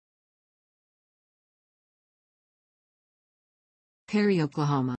Perry,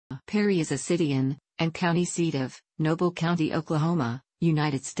 Oklahoma. Perry is a city in, and county seat of, Noble County, Oklahoma,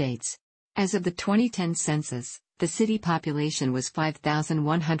 United States. As of the 2010 census, the city population was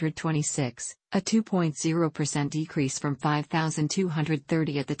 5,126, a 2.0% decrease from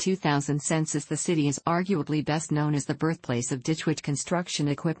 5,230 at the 2000 census. The city is arguably best known as the birthplace of ditchwitch construction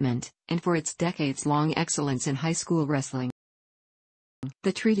equipment, and for its decades-long excellence in high school wrestling.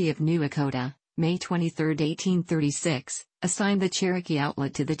 The Treaty of New Echota, May 23, 1836, assigned the Cherokee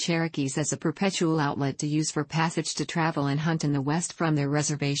Outlet to the Cherokees as a perpetual outlet to use for passage to travel and hunt in the west from their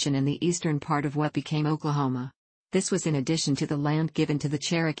reservation in the eastern part of what became Oklahoma. This was in addition to the land given to the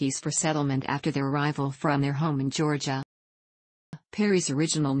Cherokees for settlement after their arrival from their home in Georgia. Perry's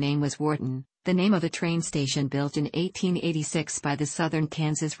original name was Wharton, the name of a train station built in 1886 by the Southern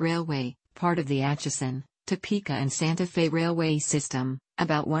Kansas Railway, part of the Atchison, Topeka and Santa Fe Railway system,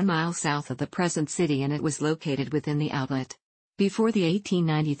 about 1 mile south of the present city, and it was located within the outlet. Before the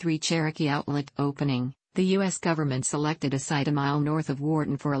 1893 Cherokee Outlet Opening, the U.S. government selected a site a mile north of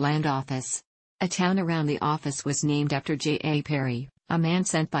Wharton for a land office. A town around the office was named after J.A. Perry, a man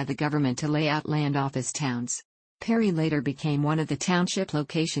sent by the government to lay out land office towns. Perry later became one of the township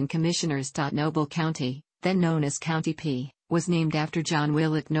location commissioners. Noble County, then known as County P, was named after John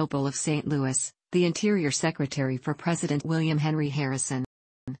Willock Noble of St. Louis, the Interior Secretary for President William Henry Harrison.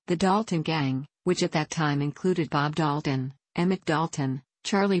 The Dalton Gang, which at that time included Bob Dalton, Emmett Dalton,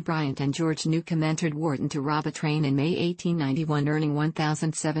 Charlie Bryant and George Newcomb, entered Wharton to rob a train in May 1891, earning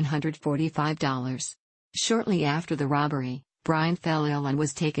 $1,745. Shortly after the robbery, Bryant fell ill and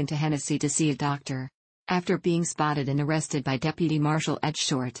was taken to Hennessy to see a doctor. After being spotted and arrested by Deputy Marshal Ed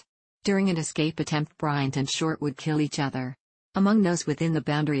Short. During an escape attempt, Bryant and Short would kill each other. Among those within the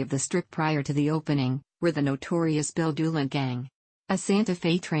boundary of the strip prior to the opening, were the notorious Bill Doolin Gang. A Santa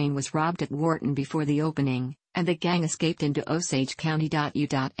Fe train was robbed at Wharton before the opening, and the gang escaped into Osage County.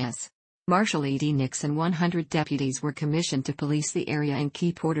 U.S. Marshal E.D. Nixon 100 deputies were commissioned to police the area and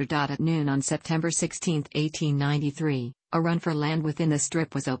keep order. At noon on September 16, 1893, a run for land within the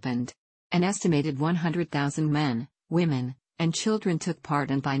strip was opened. An estimated 100,000 men, women, and children took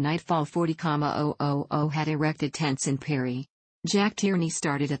part, and by nightfall 40,000 had erected tents in Perry. Jack Tierney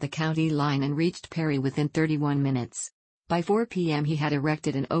started at the county line and reached Perry within 31 minutes. By 4 p.m. he had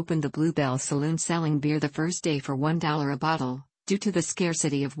erected and opened the Bluebell Saloon, selling beer the first day for $1 a bottle. Due to the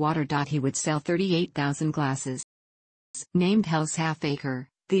scarcity of water, he would sell 38,000 glasses. Named Hell's Half Acre,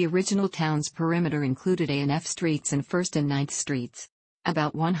 the original town's perimeter included A and F streets and 1st and 9th streets.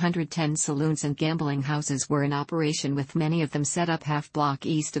 About 110 saloons and gambling houses were in operation, with many of them set up half-block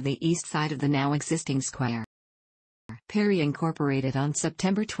east of the east side of the now existing square. Perry incorporated on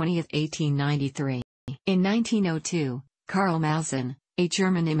September 20, 1893. In 1902, Karl Malzen, a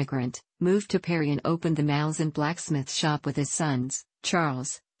German immigrant, moved to Perry and opened the Malzen blacksmith shop with his sons,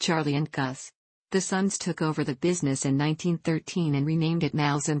 Charles, Charlie and Gus. The sons took over the business in 1913 and renamed it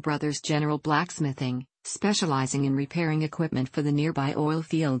Malzen Brothers General Blacksmithing, specializing in repairing equipment for the nearby oil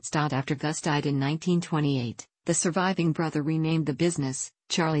fields. After Gus died in 1928, the surviving brother renamed the business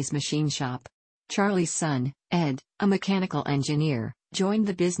Charlie's Machine Shop. Charlie's son, Ed, a mechanical engineer, joined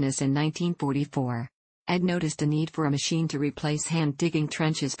the business in 1944. Ed noticed a need for a machine to replace hand-digging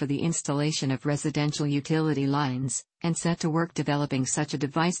trenches for the installation of residential utility lines, and set to work developing such a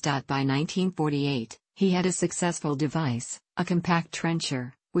device. By 1948, he had a successful device, a compact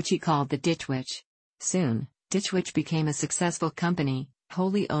trencher, which he called the Ditchwitch. Soon, Ditchwitch became a successful company,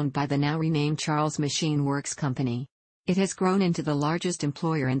 wholly owned by the now renamed Charles Machine Works Company. It has grown into the largest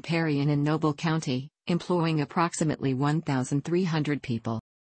employer in Perry and in Noble County, employing approximately 1,300 people.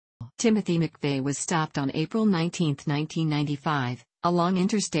 Timothy McVeigh was stopped on April 19, 1995, along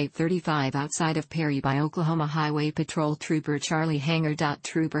Interstate 35 outside of Perry by Oklahoma Highway Patrol Trooper Charlie Hanger.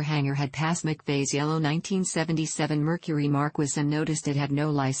 Trooper Hanger had passed McVeigh's yellow 1977 Mercury Marquis and noticed it had no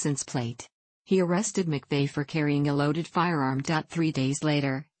license plate. He arrested McVeigh for carrying a loaded firearm. 3 days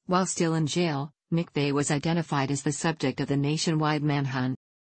later, while still in jail, McVeigh was identified as the subject of the nationwide manhunt.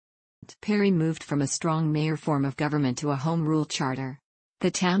 Perry moved from a strong mayor form of government to a home rule charter.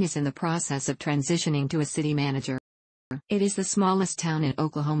 The town is in the process of transitioning to a city manager. It is the smallest town in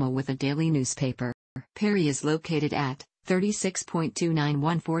Oklahoma with a daily newspaper. Perry is located at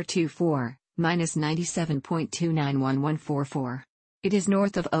 36.291424, minus 97.291144. It is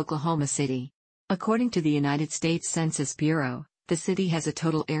north of Oklahoma City. According to the United States Census Bureau, the city has a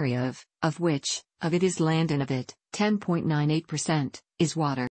total area of which, of it is land and of it, 10.98%, is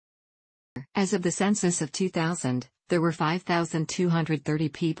water. As of the census of 2000, there were 5,230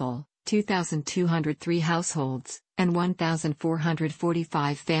 people, 2,203 households, and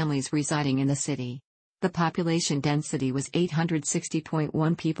 1,445 families residing in the city. The population density was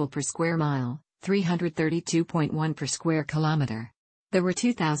 860.1 people per square mile, 332.1 per square kilometer. There were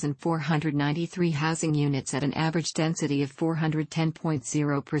 2,493 housing units at an average density of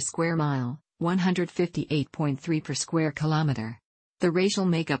 410.0 per square mile, 158.3 per square kilometer. The racial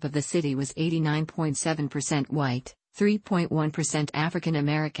makeup of the city was 89.7% white, 3.1% African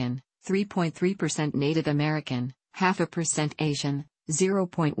American, 3.3% Native American, 0.5% Asian,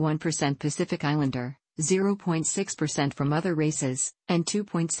 0.1% Pacific Islander, 0.6% from other races, and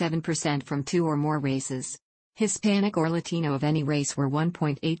 2.7% from two or more races. Hispanic or Latino of any race were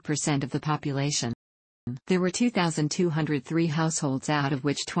 1.8% of the population. There were 2,203 households, out of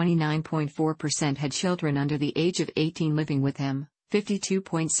which 29.4% had children under the age of 18 living with him,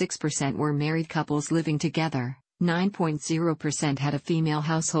 52.6% were married couples living together, 9.0% had a female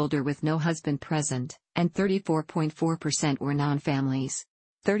householder with no husband present, and 34.4% were non-families.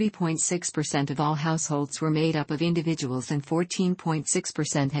 30.6% of all households were made up of individuals, and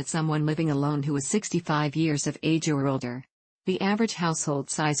 14.6% had someone living alone who was 65 years of age or older. The average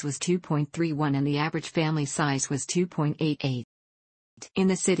household size was 2.31 and the average family size was 2.88. In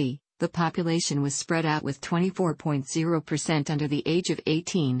the city, the population was spread out with 24.0% under the age of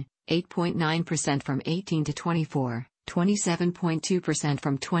 18, 8.9% from 18 to 24, 27.2%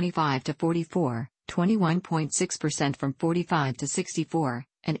 from 25 to 44, 21.6% from 45 to 64,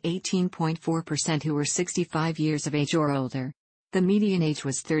 and 18.4% who were 65 years of age or older. The median age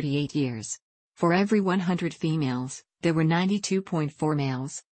was 38 years. For every 100 females, there were 92.4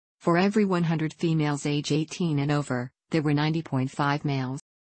 males. For every 100 females age 18 and over, there were 90.5 males.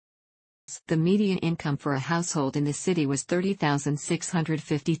 The median income for a household in the city was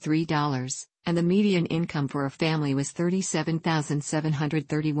 $30,653, and the median income for a family was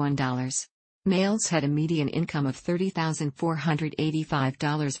 $37,731. Males had a median income of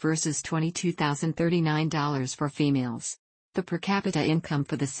 $30,485 versus $22,039 for females. The per capita income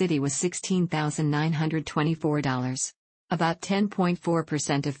for the city was $16,924. About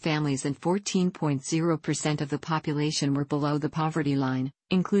 10.4% of families and 14.0% of the population were below the poverty line,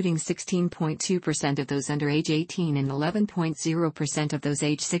 including 16.2% of those under age 18 and 11.0% of those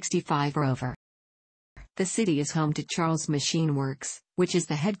age 65 or over. The city is home to Charles Machine Works, which is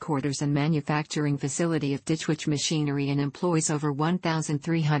the headquarters and manufacturing facility of Ditchwich Machinery and employs over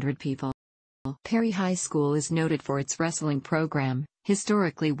 1,300 people. Perry High School is noted for its wrestling program,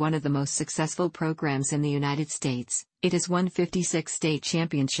 historically one of the most successful programs in the United States. It has won 56 state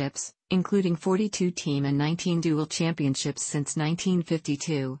championships, including 42 team and 19 dual championships since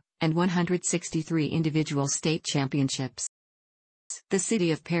 1952, and 163 individual state championships. The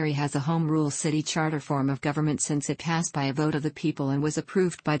city of Perry has a home rule city charter form of government since it passed by a vote of the people and was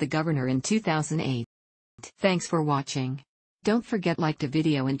approved by the governor in 2008. Thanks for watching. Don't forget to like the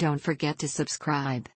video and don't forget to subscribe.